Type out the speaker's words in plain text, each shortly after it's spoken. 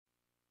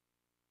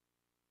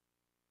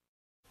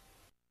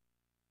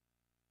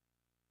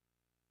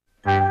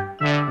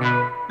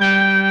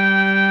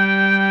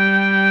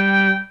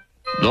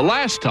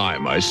last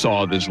time I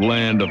saw this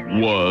land of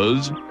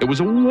Wuzz, it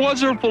was a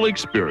wonderful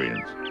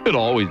experience. It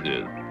always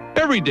is.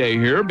 Every day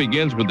here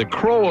begins with the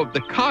crow of the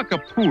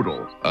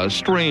cock-a-poodle, a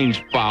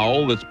strange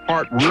fowl that's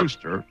part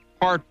rooster,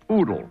 part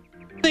poodle.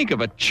 Think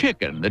of a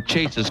chicken that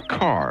chases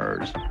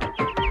cars.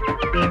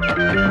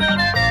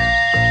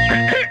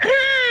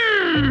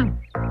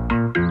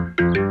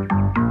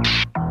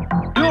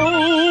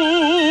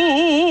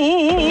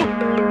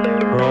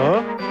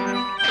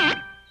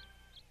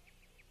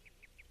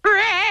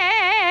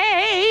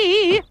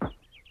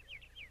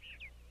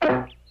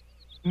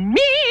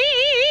 Me!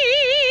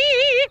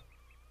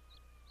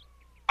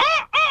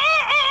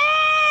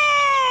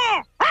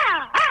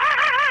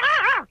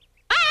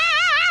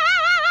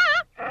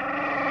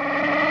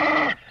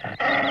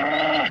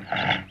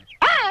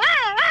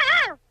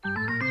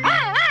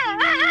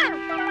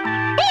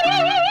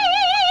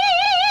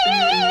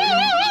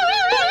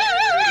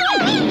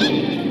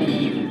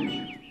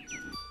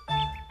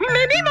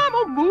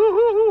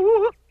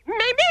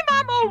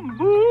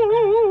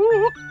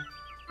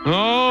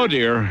 Oh,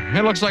 dear.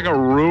 It looks like a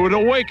rude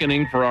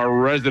awakening for our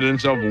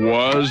residents of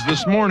Wuzz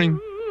this morning.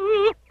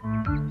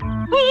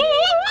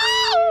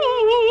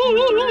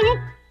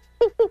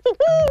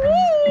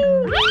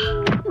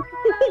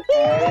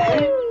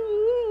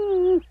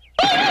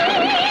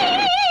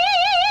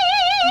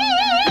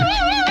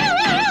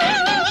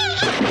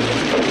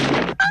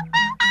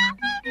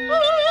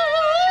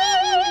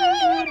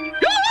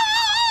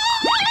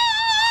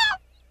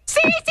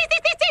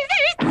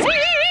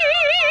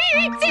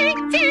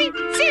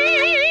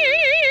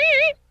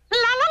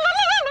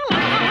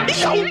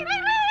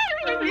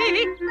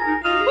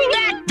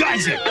 That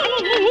does it!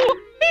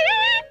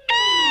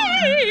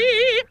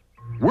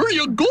 Where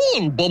you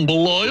going,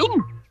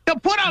 Bumble-Lion? To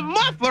put a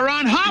muffler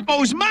on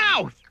Hoppo's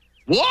mouth!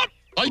 What?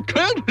 I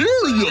can't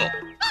hear you.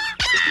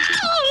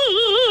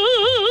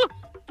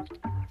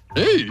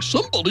 Hey,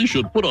 somebody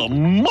should put a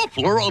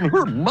muffler on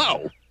her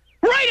mouth.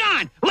 Right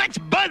on! Let's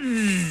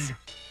buzz!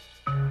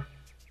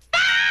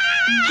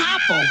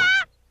 Hoppo,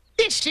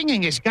 this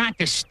singing has got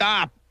to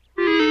stop.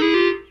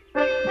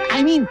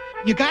 I mean,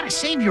 you gotta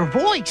save your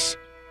voice.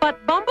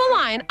 But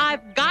Bumble-Lion,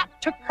 I've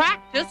got to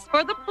practice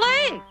for the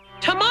play.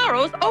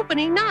 Tomorrow's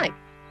opening night.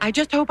 I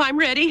just hope I'm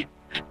ready.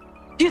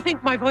 Do you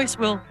think my voice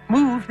will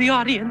move the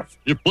audience?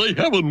 If they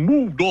haven't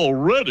moved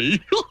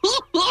already.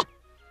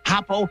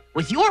 Hoppo,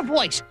 with your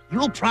voice,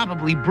 you'll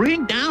probably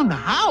bring down the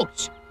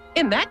house.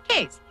 In that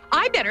case,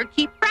 I better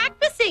keep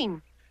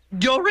practicing.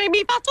 Do, re,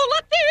 mi, fa, sol, la,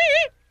 ti.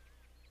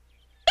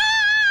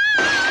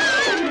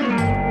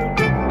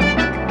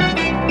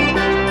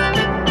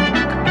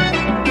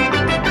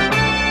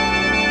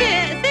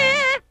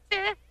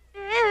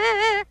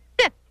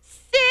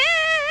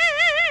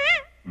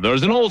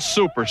 There's an old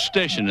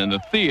superstition in the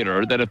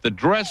theater that if the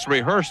dress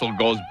rehearsal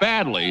goes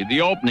badly,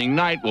 the opening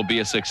night will be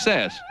a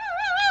success.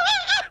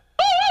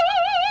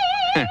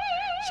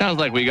 Sounds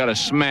like we got a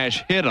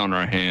smash hit on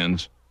our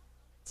hands.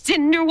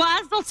 Cinder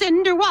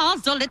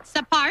Wuzzle, it's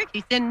a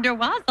party, Cinder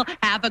Wuzzle.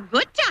 Have a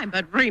good time,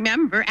 but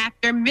remember,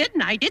 after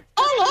midnight, it's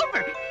all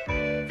over.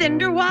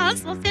 Cinder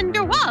Wuzzle,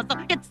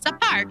 it's a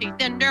party,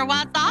 Cinder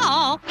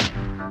Wuzzle.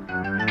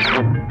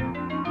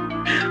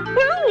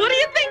 Well, what do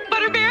you think,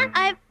 Butterbear?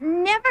 I've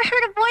never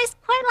heard a voice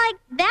quite like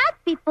that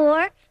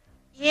before.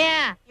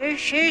 Yeah, you're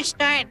sure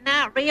starting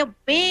out real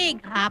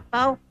big,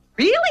 Hoppo.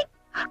 Really?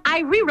 I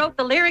rewrote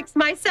the lyrics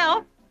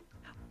myself.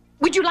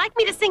 Would you like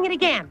me to sing it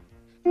again?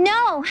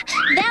 No,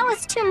 that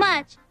was too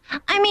much.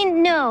 I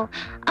mean, no.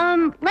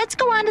 Let's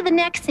go on to the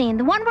next scene,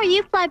 the one where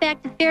you fly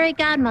back to Fairy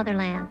Godmother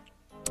Land.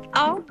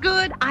 Oh,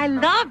 good. I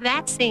love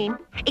that scene.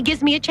 It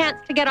gives me a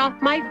chance to get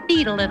off my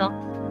feet a little.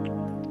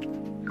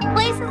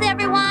 Places,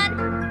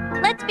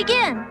 everyone. Let's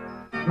begin.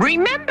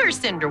 Remember,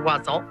 Cinder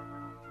Wuzzle,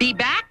 be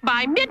back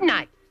by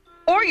midnight,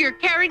 or your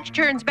carriage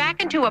turns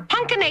back into a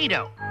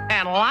punkinado.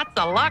 And lots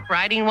of luck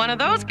riding one of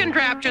those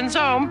contraptions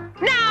home.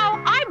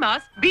 Now I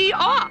must be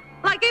off,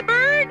 like a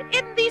bird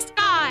in the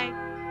sky.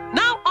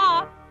 Now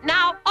off,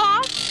 now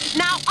off,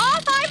 now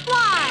off I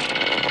fly.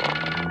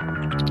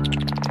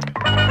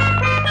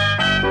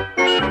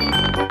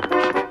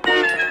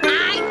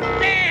 I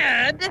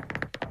said,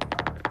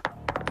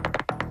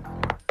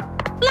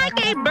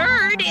 like a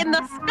bird in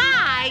the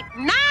sky.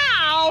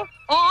 Now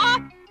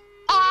off,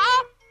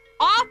 off,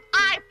 off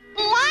I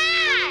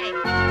fly.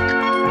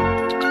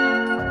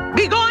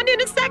 Be gone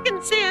in a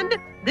second, Cind.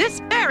 This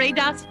fairy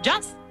dust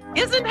just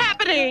isn't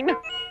happening.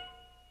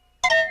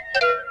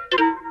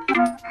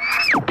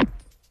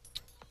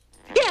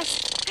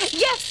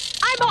 Yes,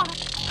 I'm off.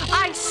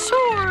 I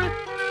soar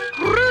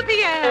through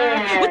the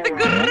air with the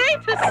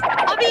greatest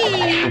of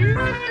ease.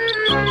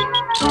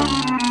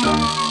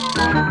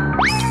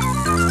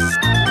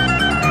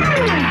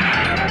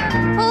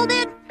 Hold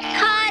it.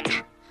 Cut.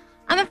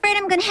 I'm afraid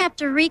I'm going to have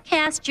to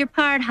recast your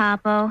part,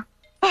 Hoppo.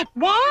 But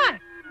why?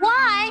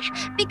 Why?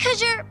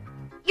 Because you're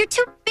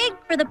too big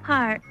for the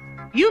part.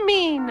 You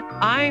mean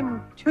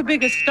I'm too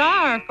big a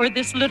star for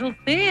this little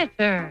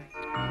theater?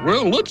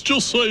 Well, let's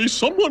just say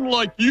someone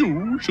like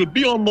you should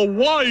be on the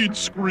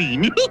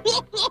widescreen.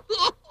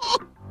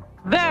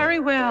 Very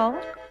well.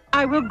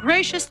 I will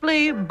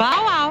graciously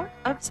bow out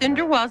of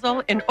Cinder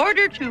Wuzzle in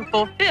order to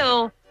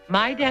fulfill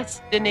my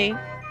destiny.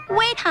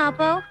 Wait,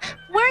 Hoppo.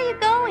 Where are you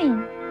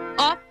going?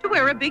 Off to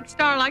where a big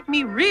star like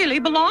me really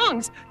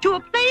belongs. To a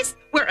place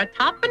where a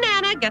top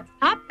banana gets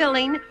top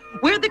filling,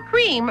 where the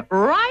cream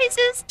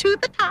rises to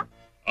the top.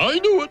 I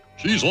knew it.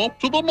 She's off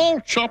to the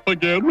malt shop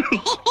again.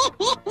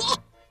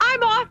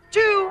 I'm off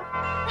to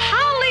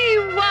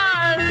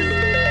Hollywood.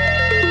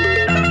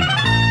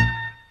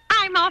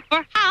 I'm off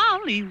for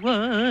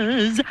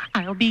Hollywood.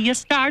 I'll be a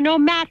star no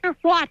matter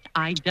what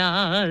I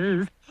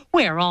does.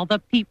 Where all the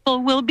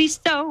people will be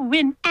so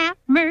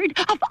enamored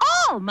of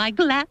all my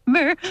glamour.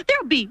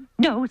 There'll be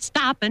no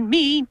stopping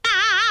me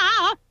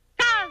now.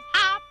 'Cause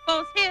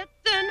Hoppo's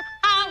hitting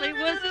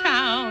Hollywood's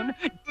town.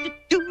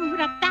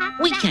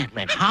 We can't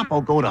let Hoppo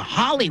go to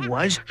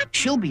Hollywood.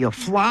 She'll be a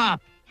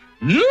flop.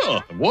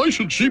 Yeah, why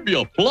should she be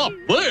a flop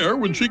there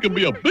when she can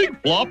be a big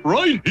flop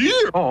right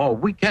here? Oh,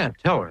 we can't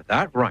tell her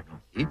that,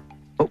 Rhino-Pete.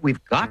 But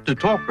we've got to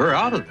talk her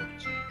out of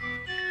this.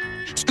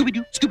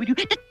 Scooby-Doo, Scooby-Doo,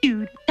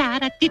 da-doo,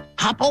 da-da-doo.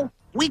 Hoppo,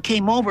 we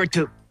came over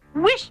to...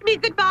 Wish me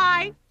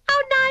goodbye. How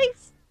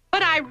nice.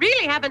 But I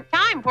really haven't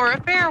time for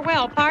a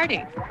farewell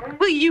party.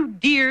 Will you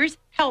dears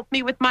help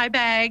me with my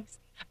bags?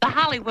 The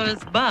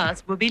Hollywood's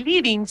bus will be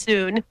leaving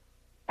soon.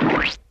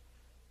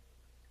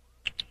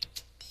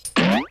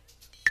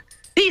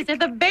 These are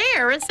the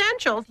bare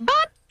essentials,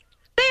 but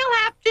they'll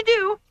have to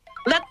do.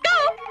 Let's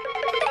go.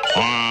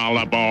 All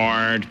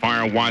aboard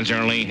for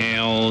Wuzzles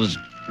Hills,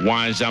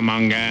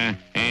 Wuzzamunga,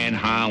 and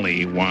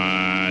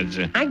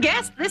Hollywood. I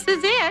guess this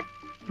is it.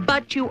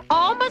 But you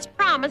all must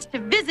promise to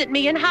visit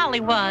me in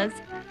Hollywood.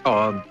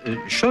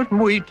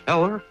 Shouldn't we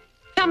tell her?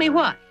 Tell me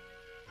what?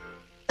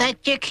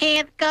 That you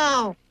can't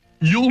go.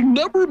 You'll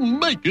never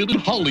make it in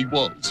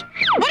Hollywood.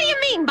 What do you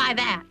mean by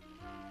that?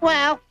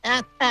 Well,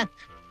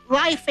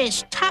 life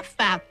is tough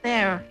out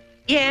there.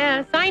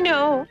 Yes, I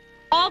know.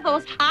 All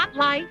those hot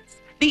lights,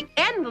 the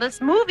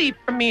endless movie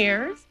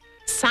premieres,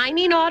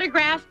 signing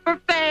autographs for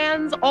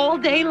fans all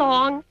day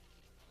long.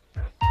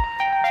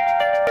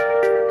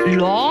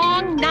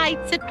 Long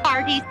nights at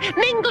parties,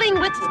 mingling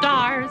with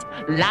stars,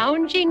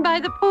 lounging by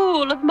the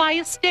pool of my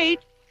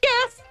estate.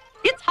 Yes,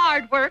 it's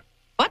hard work,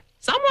 but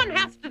someone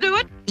has to do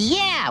it.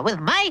 Yeah, with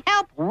my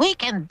help, we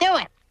can do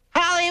it.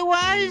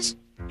 Hollywood,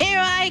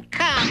 here I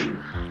come.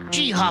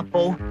 Gee,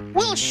 Hoppo,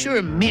 we'll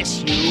sure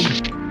miss you.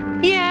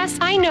 Yes,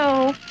 I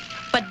know.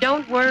 But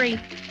don't worry.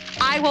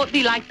 I won't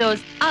be like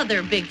those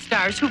other big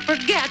stars who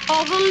forget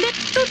all the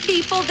little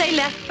people they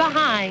left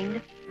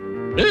behind.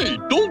 Hey,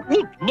 don't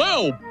look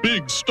now,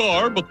 big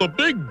star, but the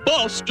big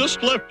bus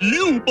just left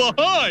you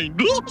behind.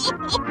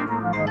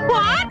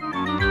 What?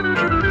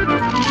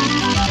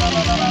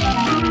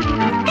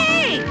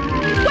 Hey,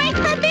 wait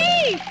for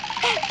me!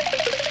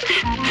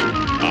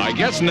 I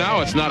guess now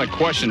it's not a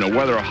question of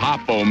whether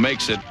Hoppo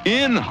makes it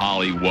in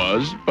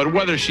Hollywood, but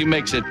whether she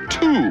makes it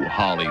to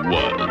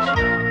Hollywood.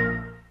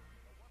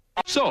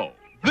 So,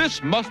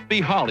 this must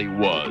be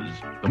Hollywood,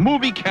 the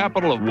movie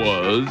capital of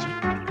Wuz.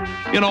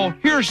 You know,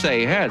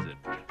 hearsay has it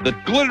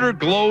that glitter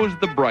glows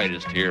the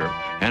brightest here,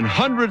 and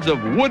hundreds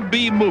of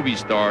would-be movie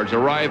stars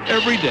arrive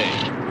every day,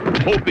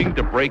 hoping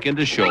to break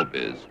into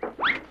showbiz.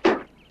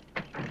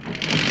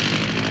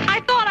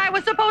 I thought I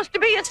was supposed to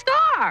be a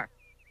star.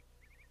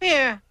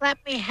 Here, let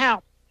me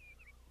help.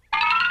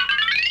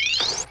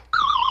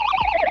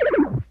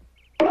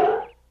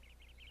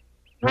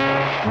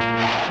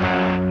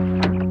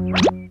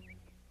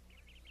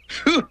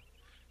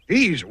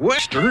 These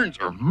westerns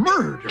are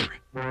murder.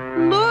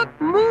 Look,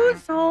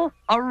 Wuzzle,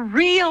 a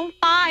real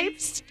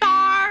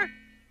 5-star.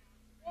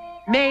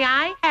 May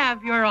I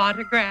have your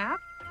autograph?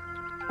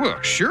 Well,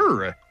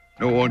 sure.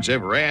 No one's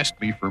ever asked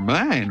me for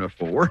mine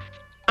before.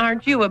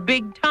 Aren't you a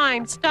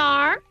big-time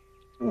star?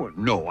 Well,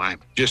 no, I'm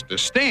just a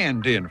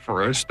stand-in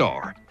for a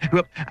star.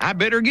 Well, I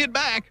better get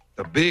back.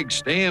 The big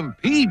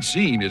stampede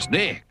scene is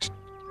next.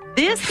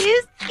 This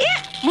is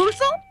it,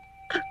 Wuzzle.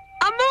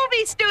 A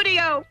movie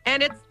studio,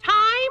 and it's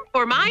time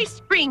for my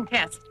screen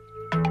test.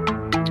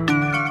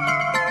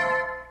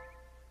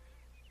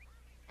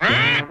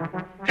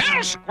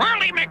 Tell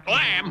Squirrely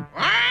McLam.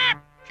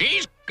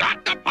 She's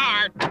got the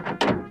part.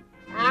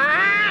 Who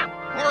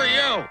are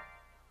you?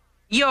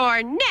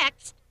 Your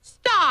next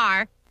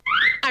star.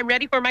 I'm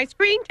ready for my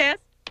screen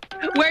test.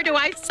 Where do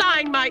I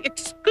sign my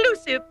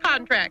exclusive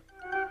contract?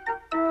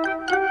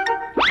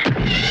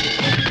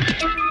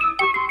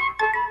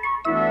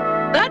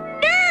 The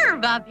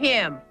nerve of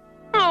him!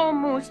 Oh,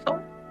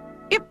 Wuzzle.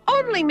 If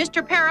only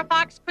Mr.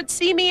 Parafox could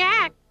see me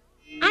act.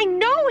 I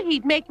know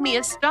he'd make me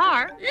a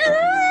star.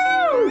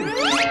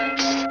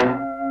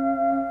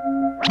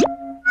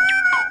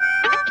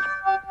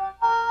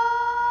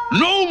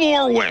 No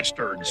more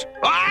westerns.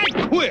 I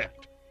quit.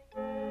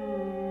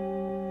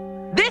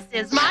 This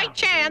is my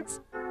chance.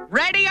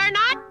 Ready or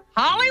not,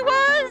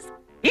 Hollywood,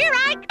 here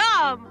I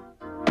come.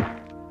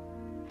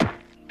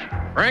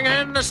 Bring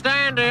in the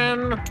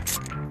stand-in.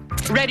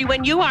 Ready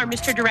when you are,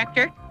 Mr.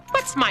 Director.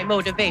 What's my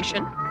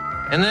motivation?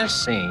 In this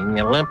scene,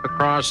 you limp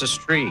across the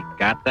street.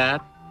 Got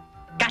that?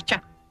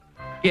 Gotcha.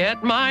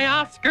 Get my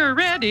Oscar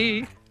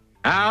ready.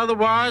 How the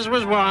Waz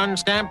was won.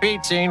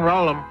 Stampede scene.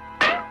 Roll 'em.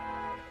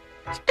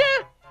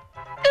 Stampede!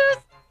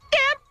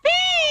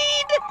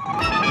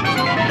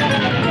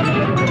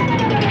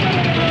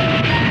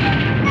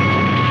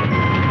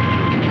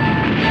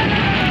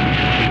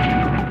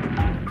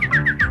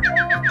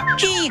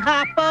 Gee,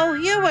 Hoppo,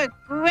 you were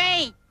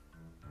great.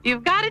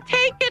 You've got to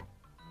take it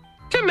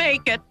to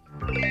make it.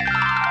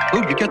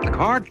 Who'd you get the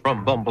card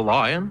from,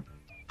 Bumbleion?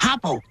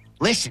 Hoppo,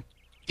 listen.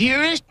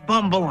 Dearest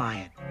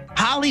Bumbleion,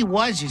 Holly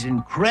Wuzz is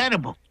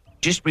incredible.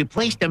 Just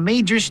replaced a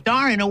major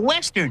star in a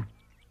Western.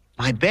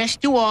 My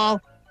best to all,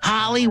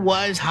 Holly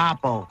Wuzz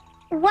Hoppo.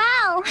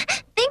 Wow,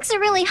 things are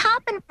really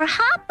hopping for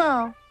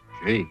Hoppo.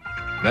 Gee,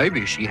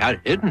 maybe she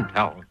had hidden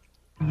talent.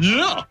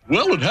 Yeah,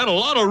 well, it had a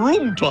lot of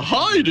room to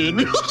hide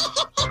in.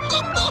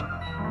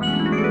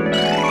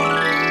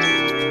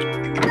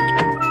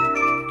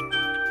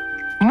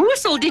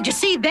 Wuzzle, did you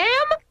see them?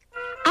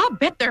 I'll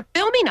bet they're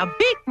filming a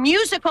big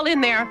musical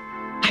in there.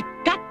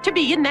 I've got to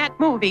be in that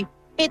movie.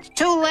 It's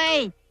too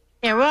late.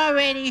 They're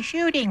already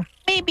shooting.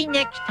 Maybe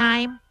next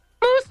time.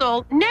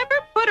 Wuzzle, never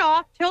put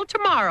off till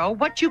tomorrow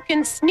what you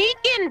can sneak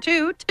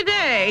into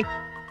today.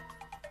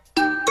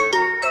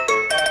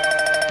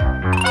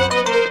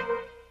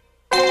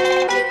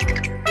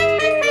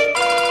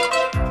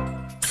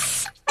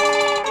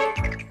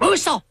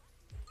 Wuzzle,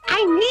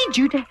 I need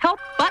you to help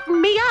button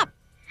me up.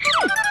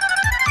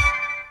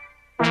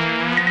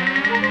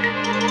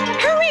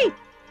 Hurry!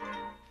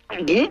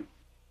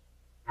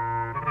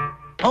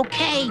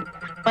 Okay,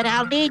 but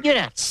I'll need you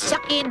to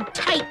suck in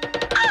tight.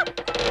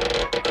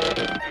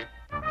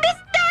 This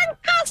darn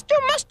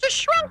costume must have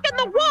shrunk in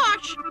the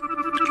wash.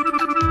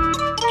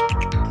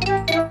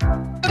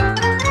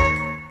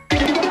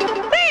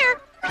 There!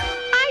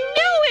 I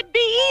knew it'd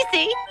be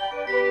easy.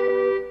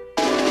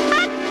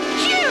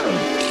 Achoo!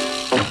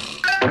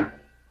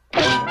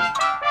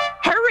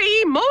 Hurry,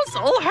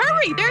 Wuzzle,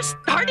 hurry! They're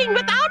starting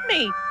without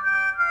me.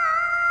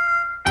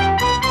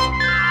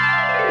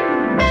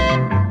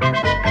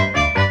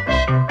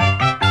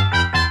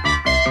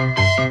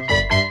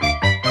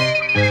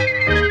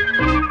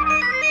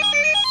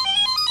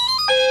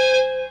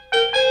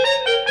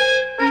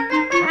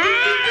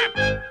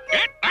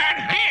 Get that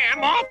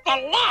ham off the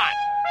lot!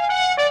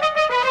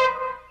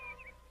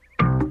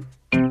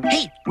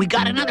 Hey, we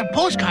got another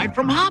postcard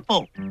from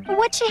Hoppo.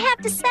 What'd she have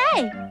to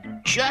say?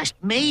 Just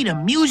made a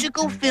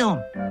musical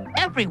film.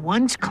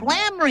 Everyone's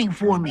clamoring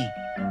for me.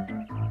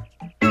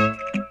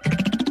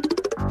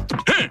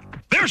 Hey,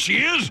 there she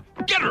is!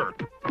 Get her!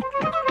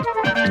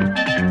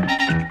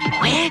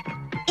 Where?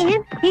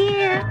 In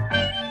here.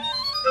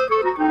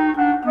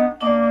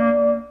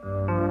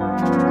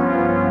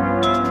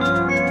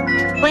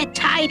 We're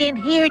tied in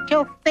here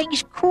till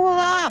things cool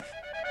off.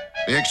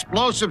 The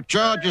explosive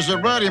charges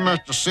are ready,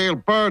 Mr.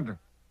 Sealbird.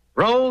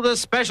 Roll the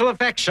special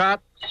effects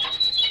shot.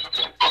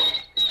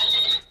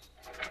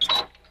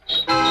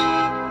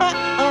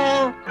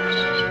 Uh-oh.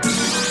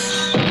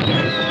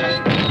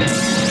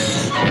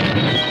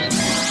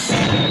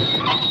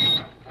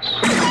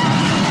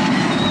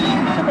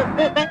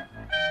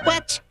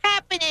 What's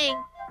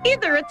happening?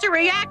 Either it's a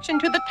reaction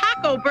to the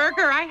taco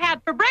burger I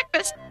had for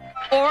breakfast,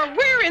 or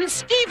we're in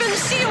Steven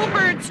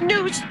Spielberg's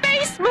new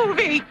space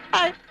movie.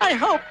 I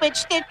hope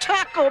it's the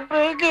taco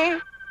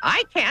burger.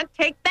 I can't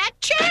take that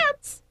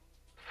chance.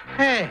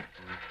 Hey,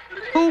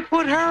 who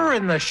put her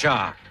in the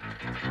shot?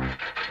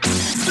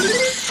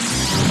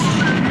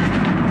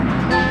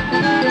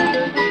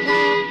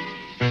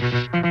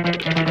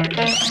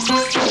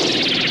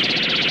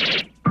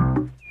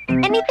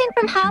 Anything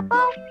from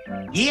Hoppo?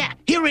 Yeah,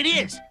 here it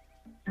is.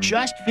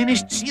 Just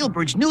finished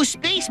Sealbird's new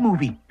space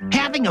movie.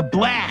 Having a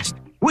blast.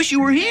 Wish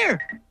you were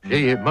here.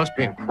 Gee, it must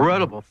be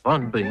incredible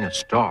fun being a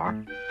star.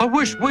 I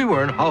wish we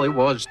were in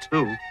Hollywood,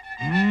 too.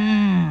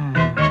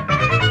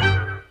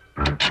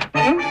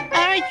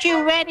 Aren't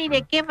you ready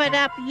to give it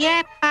up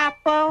yet,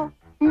 Hoppo?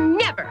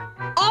 Never.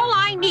 All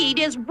I need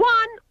is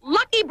one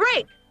lucky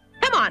break.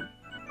 Come on.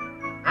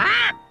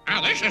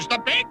 Now this is the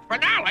big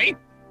finale.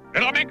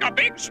 It'll make a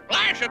big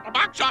splash at the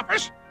box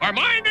office, or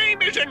my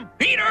name isn't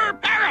Peter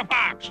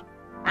Parafox.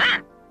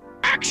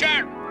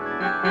 Action!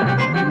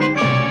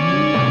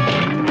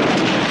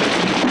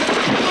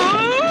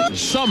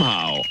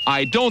 Somehow,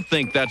 I don't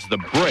think that's the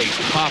break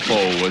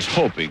Hoppo was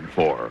hoping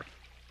for.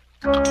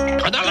 For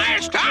the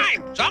last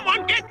time,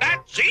 someone get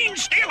that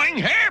scene-stealing,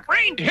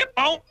 hair-brained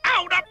hippo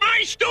out of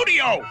my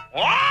studio!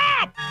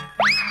 Oh!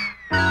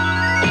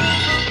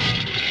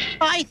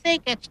 I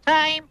think it's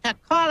time to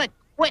call it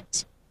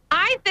quits.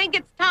 I think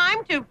it's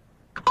time to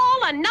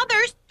call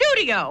another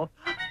studio.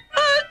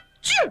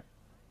 Achoo!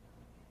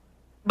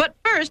 But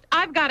first,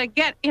 I've got to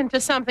get into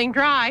something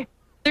dry.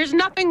 There's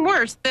nothing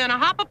worse than a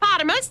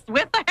hippopotamus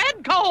with a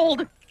head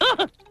cold.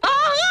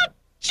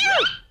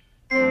 Achoo!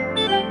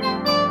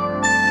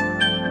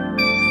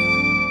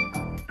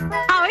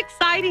 How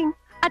exciting!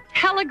 A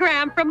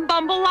telegram from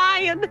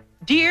Bumbleion.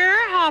 Dear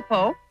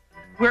Hoppo,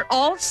 we're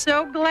all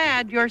so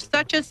glad you're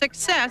such a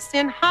success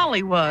in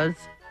Hollywood.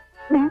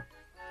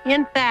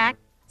 In fact,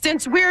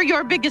 Since we're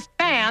your biggest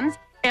fans,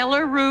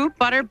 Ellaroo,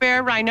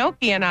 Butterbear,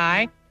 Rhinoki, and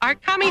I are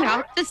coming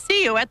out to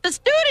see you at the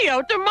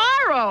studio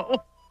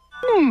tomorrow.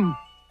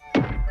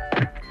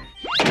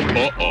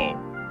 Uh-oh.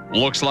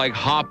 Looks like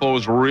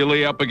Hoppo's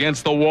really up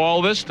against the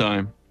wall this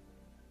time.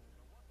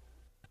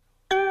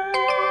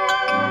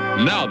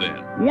 Now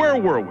then, where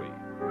were we?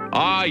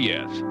 Ah,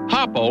 yes.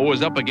 Hoppo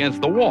was up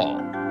against the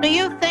wall. Do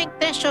you think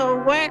this'll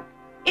work?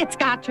 It's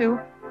got to.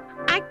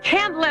 I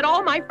can't let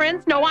all my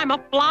friends know I'm a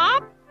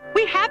flop.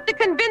 We have to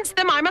convince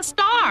them I'm a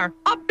star,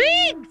 a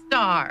big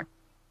star.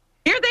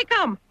 Here they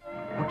come.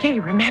 Okay,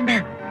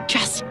 remember,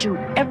 just do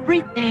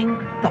everything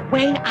the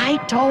way I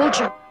told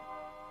you.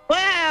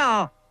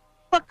 Well,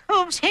 look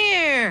who's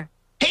here.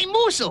 Hey,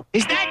 Moosel,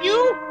 is that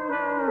you?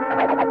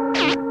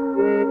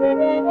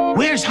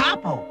 Where's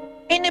Hoppo?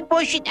 In the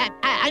bush.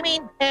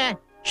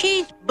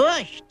 She's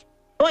bushed.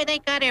 Boy, they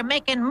got her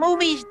making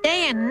movies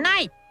day and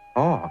night.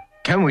 Oh,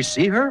 can we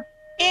see her?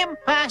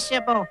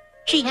 Impossible.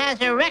 She has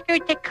a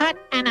record to cut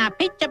and a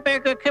pizza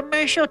burger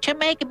commercial to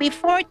make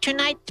before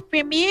tonight's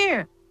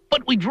premiere.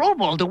 But we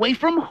drove all the way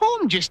from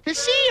home just to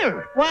see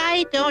her.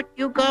 Why don't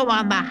you go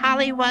on the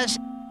Hollywood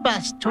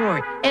bus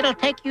tour? It'll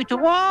take you to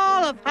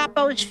all of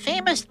Hoppo's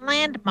famous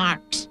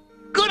landmarks.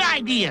 Good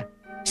idea.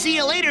 See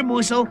you later,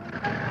 Moosel.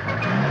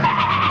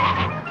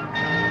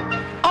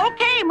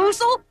 Okay,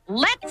 Moosel,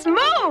 let's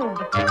move.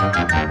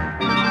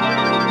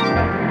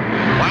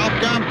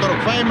 Welcome to the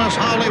famous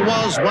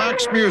Hollywood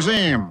Wax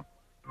Museum.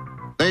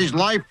 These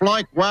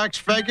lifelike wax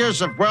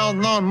figures of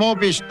well-known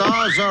movie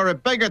stars are a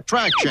big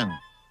attraction.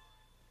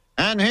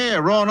 And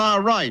here on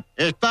our right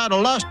is that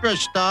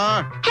illustrious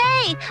star,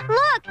 Hey,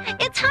 look,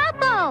 it's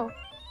Hoppo.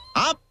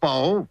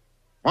 Hoppo.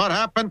 What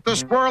happened to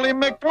Squirrely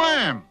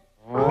McClam?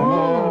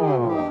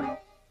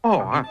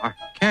 I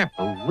can't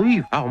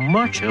believe how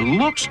much it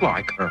looks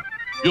like her.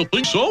 You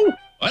think so?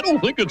 I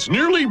don't think it's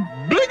nearly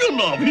big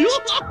enough.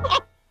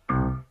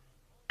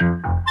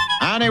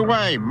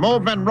 Anyway,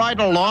 moving right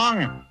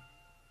along.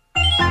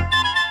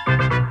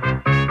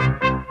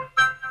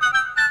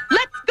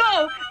 Let's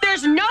go.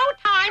 There's no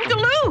time to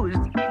lose.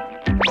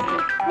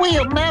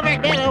 We'll never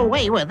get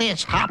away with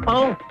this,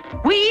 Hoppo.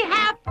 We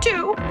have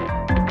to.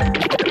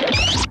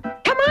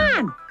 Come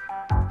on.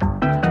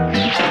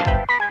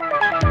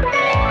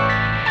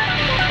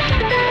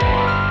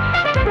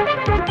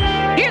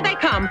 Here they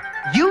come.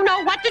 You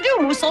know what to do,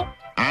 Moosel.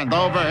 And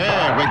over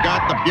here, we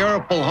got the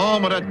beautiful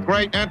home of that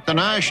great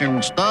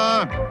international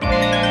star,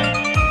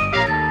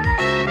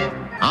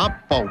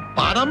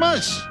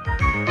 Hippopotamus.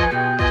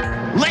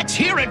 Let's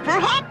hear it for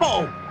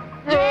Hoppo.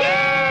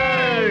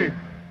 Yay!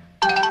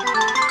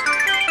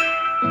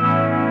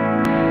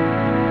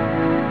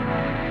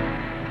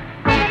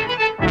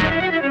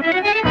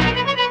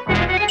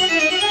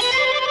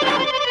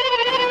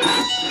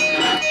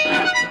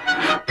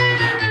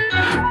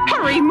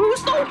 Hurry,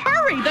 Moosel,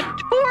 hurry. The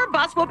tour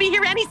bus will be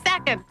here any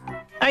second.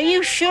 Are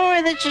you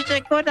sure this is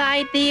a good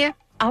idea?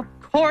 Of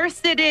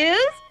course it is.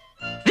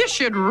 This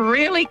should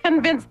really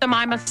convince them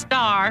I'm a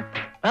star.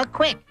 Well,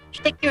 quick,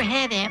 stick your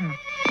head in.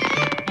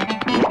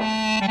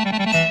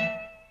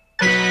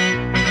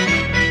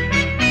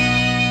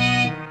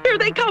 Here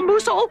they come,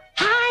 Moosel.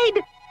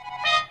 Hide.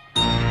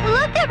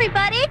 Look,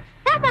 everybody,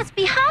 that must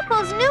be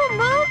Hoppo's new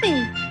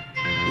movie.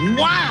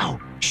 Wow,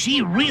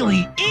 she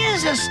really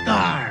is a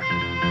star.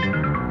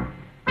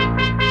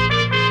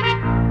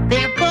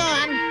 They're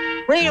gone.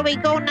 Where do we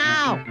go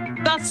now?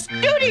 The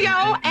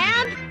studio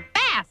and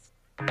fast.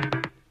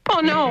 Oh,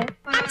 no,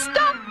 I'm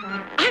stuck.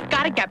 I've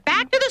got to get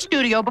back to the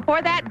studio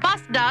before that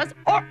bus does,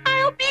 or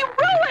I'll be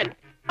ruined.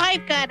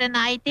 I've got an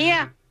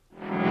idea.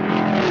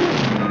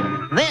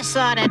 This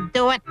ought to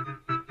do it.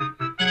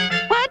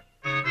 What?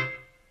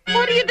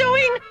 What are you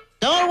doing?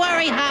 Don't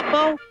worry,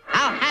 Hoppo.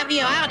 I'll have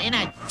you out in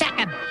a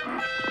second.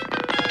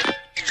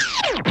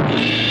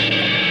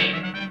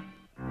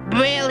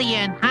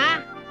 Brilliant,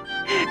 huh?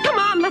 Come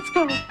on, let's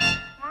go.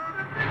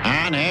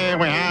 And here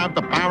we have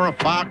the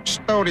Parafox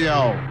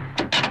Studio.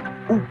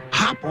 Oh,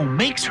 Hoppo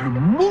makes her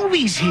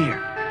movies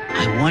here.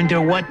 I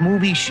wonder what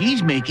movie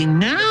she's making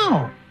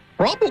now.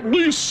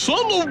 Probably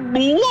Son of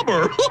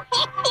Blubber.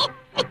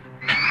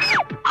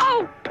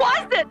 Oh,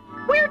 was it?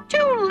 We're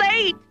too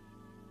late.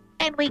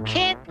 And we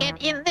can't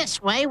get in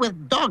this way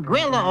with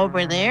Dogrilla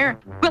over there.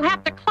 We'll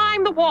have to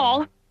climb the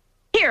wall.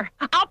 Here,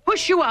 I'll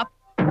push you up.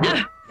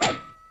 Now,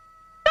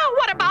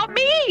 what about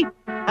me?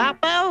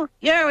 Hoppo,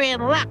 you're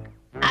in luck.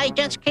 I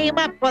just came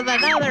up with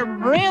another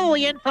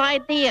brilliant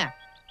idea.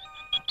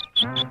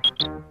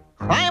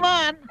 Climb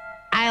on.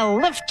 I'll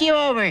lift you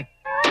over.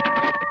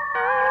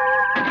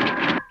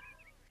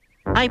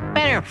 I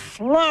better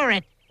floor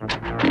it.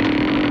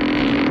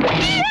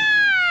 Yay!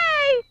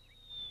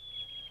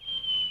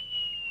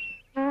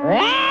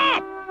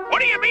 What? What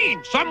do you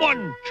mean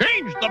someone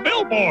changed the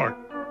billboard?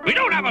 We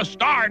don't have a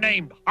star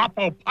named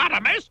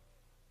Hippopotamus.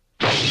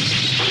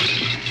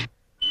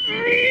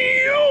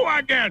 You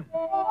again.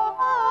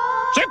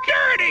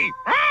 Security!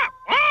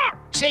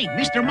 Say,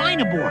 Mr.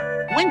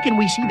 Minabore, when can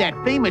we see that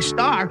famous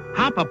star,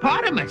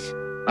 Hippopotamus?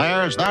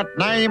 There's that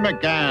name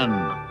again.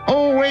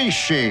 Who is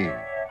she?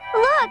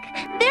 Look,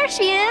 there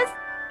she is.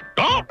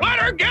 Don't let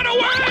her get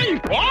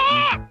away!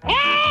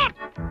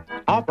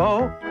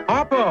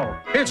 Hoppo,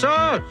 it's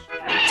us.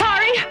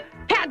 Sorry,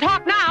 can't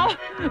talk now.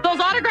 Those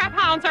autograph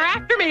hounds are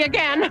after me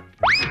again.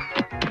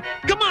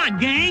 Come on,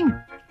 gang.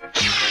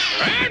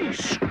 And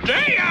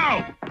stay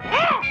out!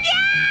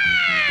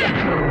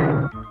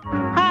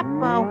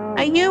 Hoppo,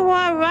 are you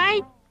all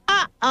right?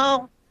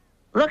 Uh-oh.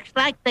 Looks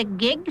like the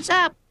gig's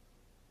up.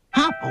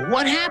 Hoppo,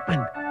 what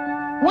happened?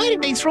 Why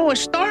did they throw a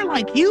star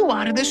like you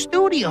out of the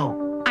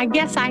studio? I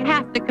guess I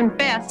have to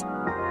confess,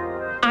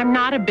 I'm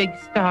not a big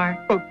star.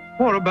 But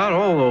what about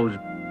all those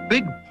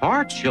big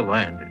parts you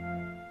landed?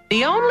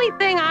 The only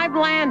thing I've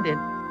landed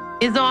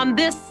is on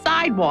this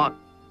sidewalk.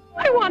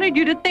 I wanted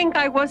you to think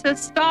I was a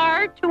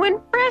star to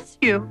impress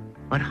you.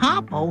 But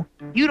Hoppo,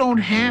 you don't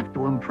have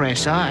to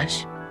impress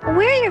us.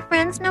 We're your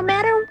friends no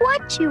matter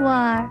what you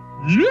are.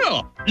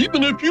 Yeah,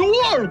 even if you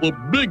are the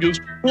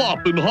biggest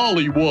flop in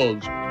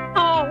Hollywood.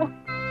 Oh,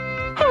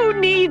 who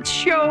needs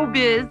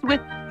showbiz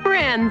with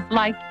friends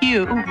like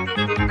you?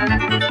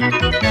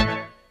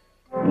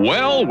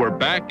 Well, we're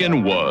back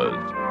in Was.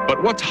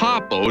 But what's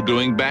Hoppo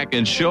doing back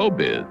in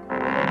showbiz?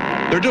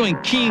 They're doing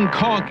King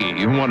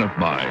Conky, one of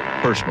my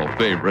personal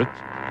favorites.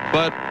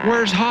 But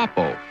where's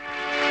Hoppo?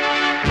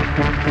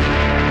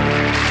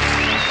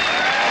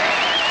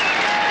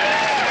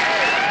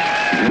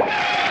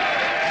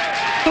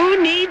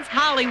 Who needs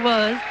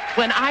Hollywood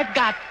when I've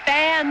got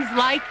fans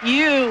like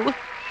you?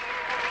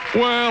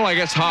 Well, I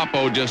guess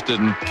Hoppo just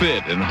didn't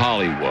fit in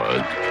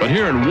Hollywood. But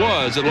here in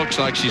Was, it looks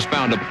like she's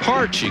found a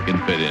part she can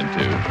fit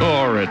into.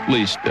 Or at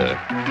least a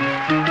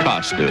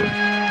costume.